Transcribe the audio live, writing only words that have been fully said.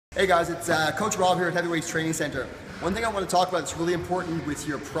Hey guys, it's Coach Rob here at Heavyweights Training Center. One thing I want to talk about that's really important with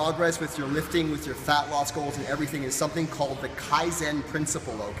your progress, with your lifting, with your fat loss goals and everything is something called the Kaizen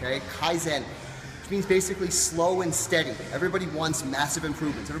principle, okay? Kaizen, which means basically slow and steady. Everybody wants massive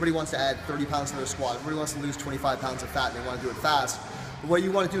improvements. Everybody wants to add 30 pounds to their squat. Everybody wants to lose 25 pounds of fat and they want to do it fast. But what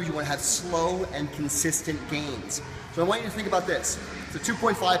you want to do is you want to have slow and consistent gains. So I want you to think about this. It's a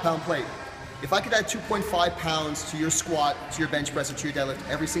 2.5 pound plate. If I could add 2.5 pounds to your squat, to your bench press, or to your deadlift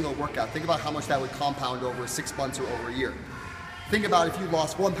every single workout, think about how much that would compound over 6 months or over a year. Think about if you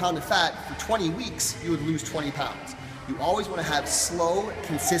lost 1 pound of fat for 20 weeks, you would lose 20 pounds. You always want to have slow,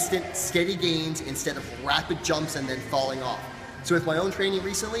 consistent, steady gains instead of rapid jumps and then falling off. So with my own training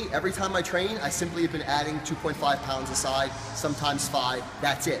recently, every time I train, I simply have been adding 2.5 pounds aside, sometimes 5,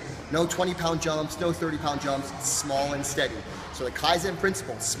 that's it. No 20-pound jumps, no 30-pound jumps, small and steady. So the Kaizen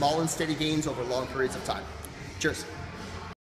principle, small and steady gains over long periods of time. Cheers.